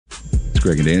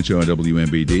Greg and Dan Show on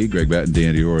WMBD. Greg Batten,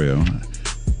 Dan DiOrio.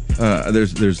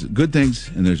 There's good things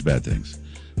and there's bad things.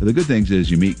 The good things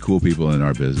is you meet cool people in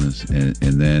our business, and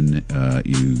then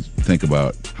you think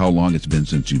about how long it's been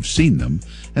since you've seen them,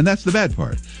 and that's the bad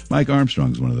part. Mike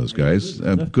Armstrong's one of those guys.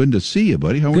 Good to see you,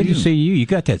 buddy. How are you? Good to see you. You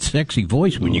got that sexy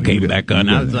voice when you came back on.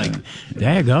 I was like,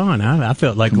 daggone, I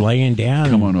felt like laying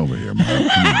down. Come on over here, Mike.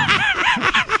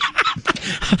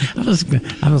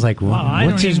 I was like, wow,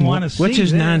 what's his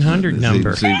 900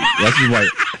 number? See,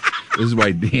 this is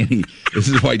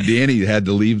why Danny had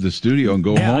to leave the studio and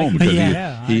go home because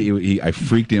I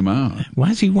freaked him out. Why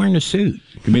is he wearing a suit?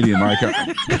 Comedian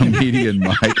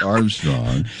Mike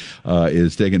Armstrong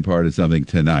is taking part in something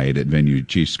tonight at Venue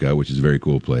Chiska, which is a very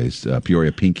cool place.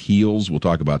 Peoria Pink Heals. We'll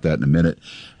talk about that in a minute.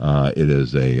 It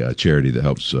is a charity that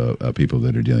helps people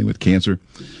that are dealing with cancer,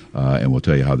 and we'll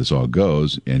tell you how this all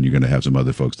goes. And you're going to have some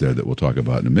other folks there that we'll talk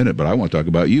about in a minute. But I want to talk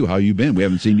about you. How you been? We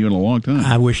haven't seen you in a long time.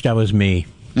 I wished I was me.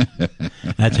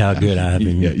 That's how good I've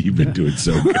been. Yeah, you've been doing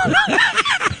so good.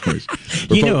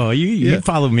 You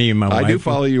follow me and my wife. I do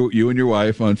follow you and your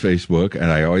wife on Facebook,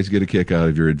 and I always get a kick out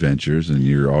of your adventures. And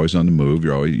you're always on the move.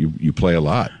 You're always you play a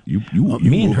lot.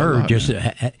 Me and her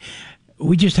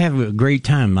we just have a great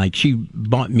time. Like, she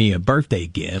bought me a birthday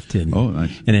gift, and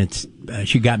nice. And it's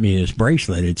she got me this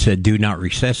bracelet. It said "Do not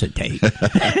resuscitate."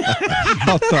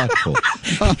 How thoughtful.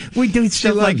 We do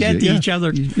stuff like that to each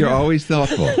other. You're always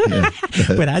thoughtful. Yeah.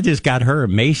 But I just got her a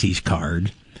Macy's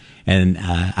card, and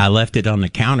I left it on the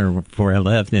counter before I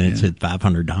left, and it said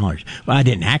 $500. Well, I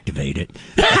didn't activate it.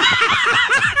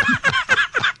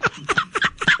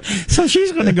 So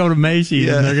she's going to go to Macy's,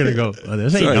 and they're going to go,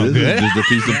 this ain't no good. This is just a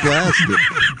piece of plastic.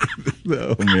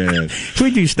 Oh, man.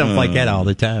 We do stuff like that all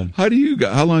the time. How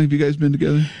long have you guys been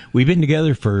together? We've been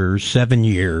together for 7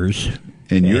 years.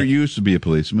 And you used to be a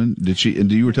policeman. Did she? And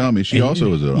you were telling me she also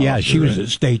was an officer. Yeah, she was a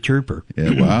state trooper.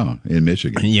 Yeah, wow. In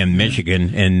Michigan. Yeah, in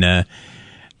Michigan. And,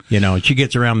 she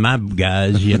gets around my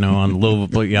guys, on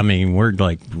Louisville. I mean, we're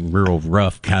like real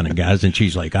rough kind of guys. And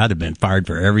she's like, I'd have been fired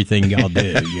for everything y'all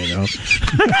did,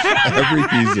 Every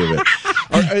piece of it.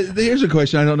 Here's a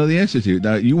question I don't know the answer to.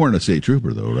 Now, you weren't a state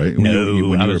trooper, though, right?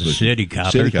 No, I was a city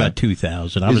cop. There was about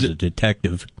 2,000. I was a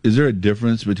detective. Is there a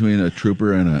difference between a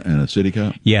trooper and a city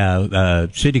cop? Yeah,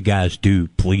 city guys do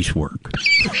police work.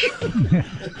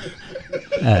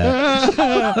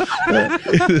 I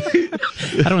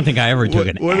don't think I ever took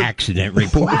an accident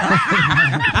report.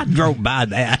 I drove by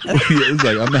that. It's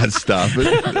like, I'm not stopping.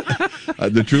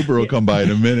 The trooper will come by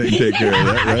in a minute and take care of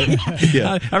that, right?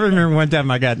 Yeah. I remember one time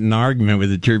I got in an argument with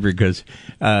the trooper because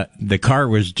the car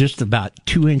was just about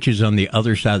 2 inches on the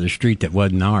other side of the street that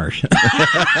wasn't ours.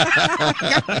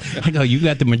 I go, you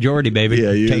got the majority, baby.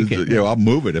 Yeah, take it. I'll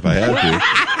move it if I have to.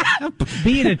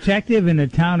 Being a detective in a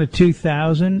town of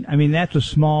 2,000, I mean, that's a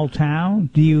small town.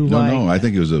 Do you No, I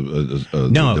think it was a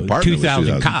department.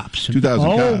 2,000 cops. 2,000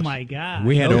 cops. Oh, my God.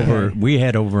 We had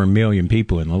over 1 million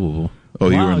people in Louisville. Oh,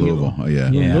 you were in Louisville.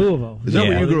 Louisville. Is that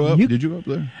where you grew up? Did you grow up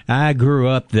there? I grew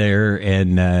up there,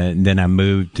 and then I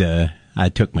moved. I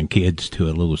took my kids to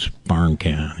a little farm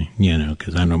county,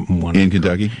 because I don't want to. In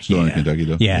Kentucky? Still in Kentucky,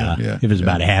 though? Yeah. It was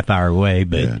about a half hour away,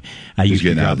 but I used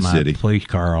to drop my city. police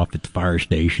car off at the fire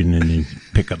station and then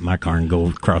pick up my car and go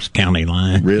across the county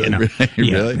line. Really?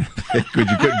 Really? Could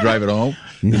you couldn't drive it home?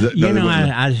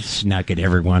 I snuck it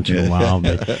every once in a while,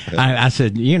 but I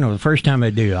said, the first time I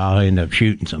do, I'll end up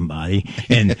shooting somebody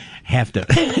and have to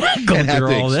go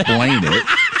through all that. Explain it.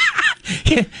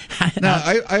 Now,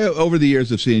 I over the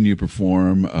years have seen you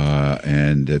perform,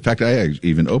 and in fact, I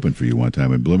even opened for you one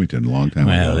time in Bloomington a long time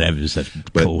ago. Well, that was a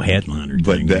co-headliner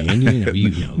thing, man. You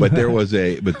know. But there was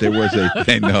a no,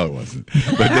 it wasn't.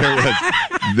 But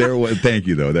there was. Thank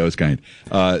you, though. That was kind.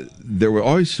 There were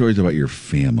always stories about your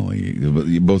family,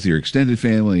 both your extended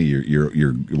family,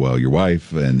 your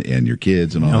wife and your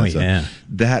kids and all that stuff. Yeah.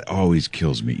 That always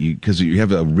kills me because you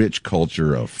have a rich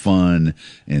culture of fun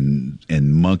and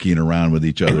monkeying around with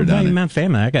each other. Everybody in my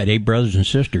family, I got 8 brothers and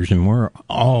sisters, and we're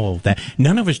all that.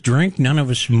 None of us drink, none of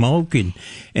us smoke, and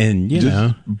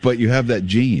But you have that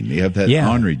gene. You have that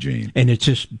Henry gene, and it's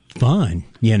just fun.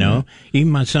 Even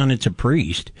my son, it's a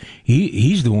priest.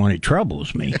 He's the one that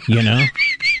troubles me.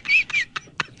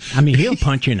 I mean, he'll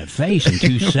punch you in the face in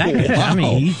 2 seconds. Wow. I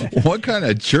mean, what kind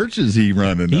of church is he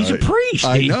running? He's a priest.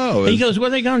 I know. He goes, what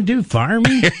are they going to do, fire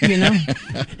me?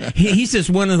 He's just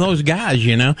one of those guys,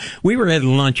 We were at a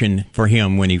luncheon for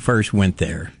him when he first went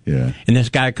there. Yeah. And this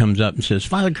guy comes up and says,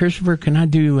 Father Christopher, can I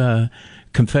do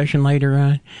confession later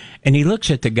on, and he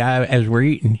looks at the guy as we're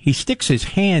eating. He sticks his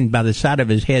hand by the side of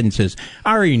his head and says,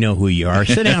 "I already know who you are.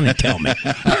 Sit down and tell me."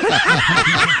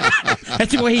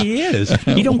 That's the way he is.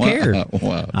 He don't care.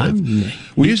 Wow.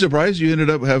 Were you surprised you ended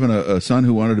up having a son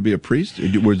who wanted to be a priest?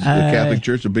 Was the Catholic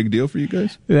Church a big deal for you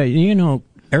guys? You know,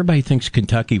 everybody thinks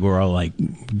Kentucky we're all like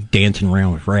dancing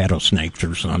around with rattlesnakes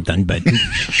or something, but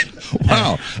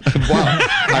wow.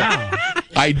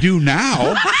 I do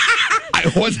now.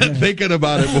 I wasn't thinking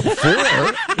about it before.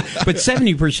 But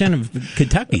 70% of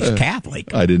Kentucky's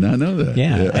Catholic. I did not know that.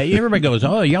 Yeah. Everybody goes,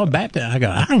 "Oh, y'all Baptist?" I go,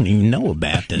 "I don't even know a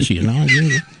Baptist, you know."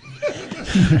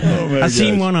 I've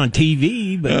seen one on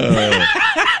TV, but well,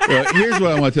 here's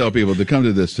what I want to tell people to come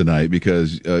to this tonight,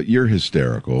 because you're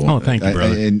hysterical. Oh, thank you,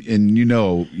 brother. And you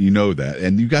know that,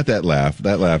 and you got that laugh.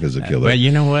 That laugh is a killer. Well,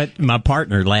 you know what? My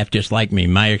partner laughed just like me.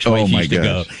 My ex-wife used to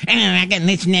go, I got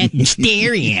listen to that in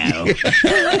stereo.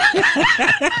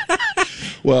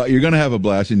 Well, you're going to have a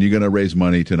blast, and you're going to raise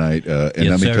money tonight. And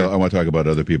yes, I want to talk about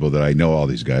other people that I know. All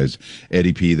these guys.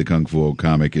 Eddie P, the Kung Fu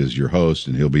comic, is your host,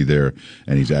 and he'll be there.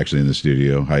 And he's actually in the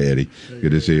studio. Hi, Eddie. Good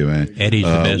to see you, man. Eddie's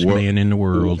the best man in the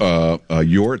world.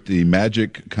 Yort, the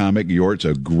magic comic. Yort's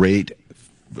a great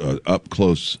up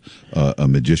close a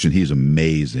magician. He's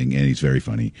amazing, and he's very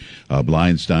funny.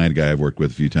 Blindstein, guy I've worked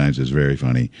with a few times, is very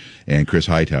funny. And Chris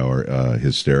Hightower,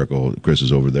 hysterical. Chris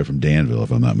is over there from Danville,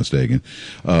 if I'm not mistaken.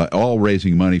 All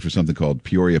raising money for something called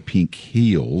Peoria Pink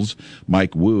Heels.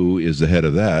 Mike Wu is the head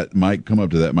of that. Mike, come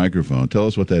up to that microphone. Tell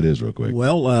us what that is real quick.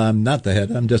 Well, I'm not the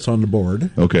head. I'm just on the board.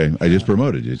 Okay, I just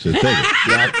promoted you, so take it.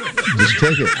 Yeah. Just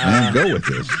take it and go with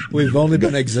this. We've only been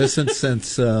in existence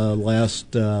since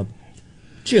last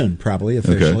June, probably,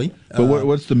 officially. Okay. But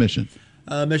what's the mission?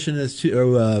 Mission is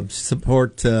to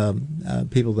support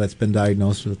people that's been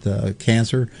diagnosed with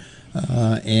cancer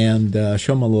and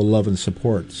show them a little love and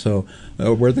support. So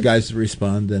we're the guys that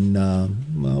respond, and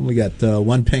well, we got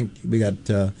one pink. We have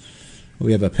a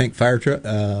pink fire truck,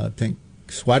 pink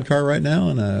squad car right now,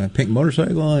 and a pink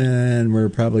motorcycle, and we're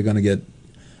probably going to get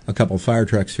a couple of fire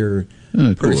trucks here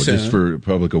pretty soon. Just for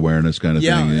public awareness kind of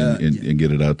thing, and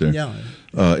get it out there. Yeah.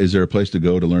 Is there a place to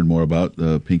go to learn more about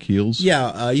Pink Heels?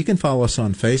 Yeah, you can follow us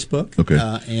on Facebook. Okay.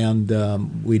 And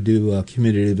we do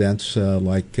community events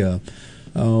like, the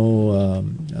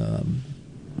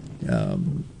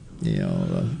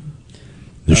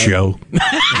show.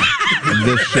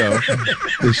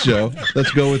 This show.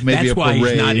 Let's go with maybe That's a why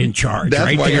parade. he's not in charge. That's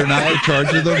right why there. you're not in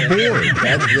charge of the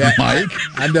board, Mike.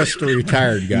 I'm just a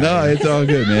retired guy. No, it's all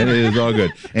good, man. It is all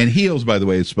good. And heels, by the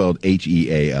way, is spelled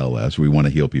Heals. We want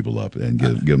to heal people up and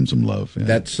give them some love. Yeah.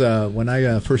 That's when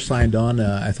I first signed on.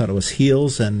 I thought it was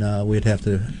heels, and we'd have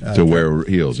to wear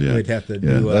heels. Yeah, we'd have to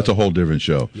do. That's a whole different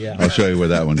show. Yeah. I'll show you where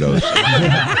that one goes.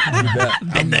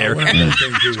 I'm there.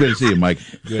 It's good to see you, Mike.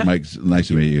 Mike's nice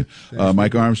to meet you.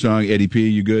 Mike Armstrong, Eddie P.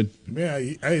 You good? Yeah.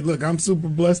 Hey, look, I'm super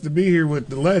blessed to be here with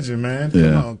the legend, man.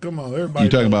 Come on, everybody.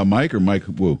 You talking about Mike or Mike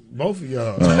Wu? Both of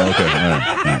y'all. Oh, okay. All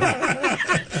right.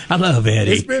 I love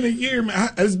Eddie. It's been a year, man.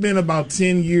 It's been about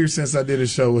 10 years since I did a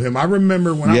show with him. I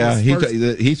remember when I was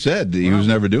first. He said he was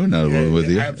never doing that with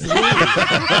you. Absolutely.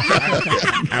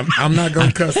 I'm not going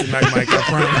to cuss tonight, Mike. I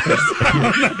promise.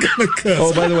 I'm not going to cuss.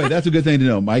 Oh, by the way, that's a good thing to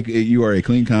know. Mike, you are a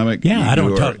clean comic. Yeah, I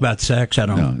don't talk about sex. I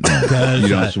don't. No. You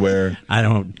don't swear. I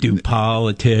don't do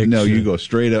politics. No, you go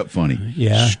straight up funny.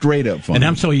 Yeah. Straight up funny. And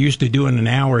I'm so used to doing an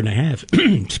hour and a half.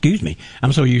 Excuse me.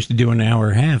 I'm so used to doing an hour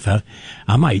and a half.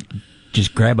 I might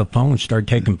just grab a phone and start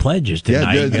taking pledges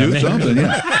tonight. Yeah, do something.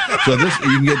 Yeah. So you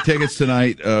can get tickets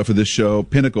tonight for this show.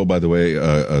 Pinnacle, by the way,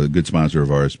 a good sponsor of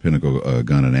ours, Pinnacle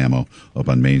Gun and Ammo up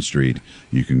on Main Street.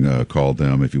 You can call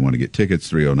them if you want to get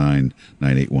tickets,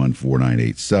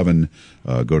 309-981-4987.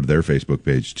 Go to their Facebook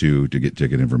page, too, to get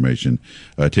ticket information.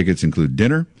 Tickets include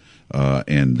dinner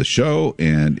and the show,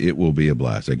 and it will be a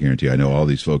blast. I guarantee. I know all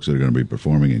these folks that are going to be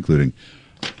performing, including...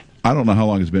 I don't know how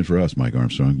long it's been for us, Mike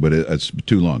Armstrong, but it's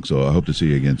too long, so I hope to see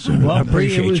you again soon. Well, I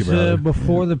appreciate it was you, brother.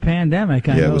 Before the pandemic.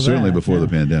 I it know was certainly that. before the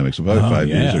pandemic, so probably 5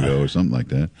 years ago or something like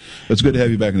that. It's good to have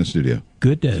you back in the studio.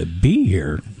 Good to be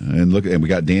here. And we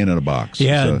got Dan in a box.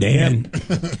 Yeah, so. Dan.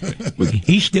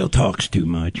 He still talks too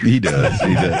much. He does.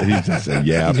 He's just a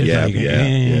yap.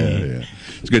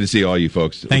 It's good to see all you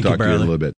folks. Thank you, We'll talk to you in a brother. little bit.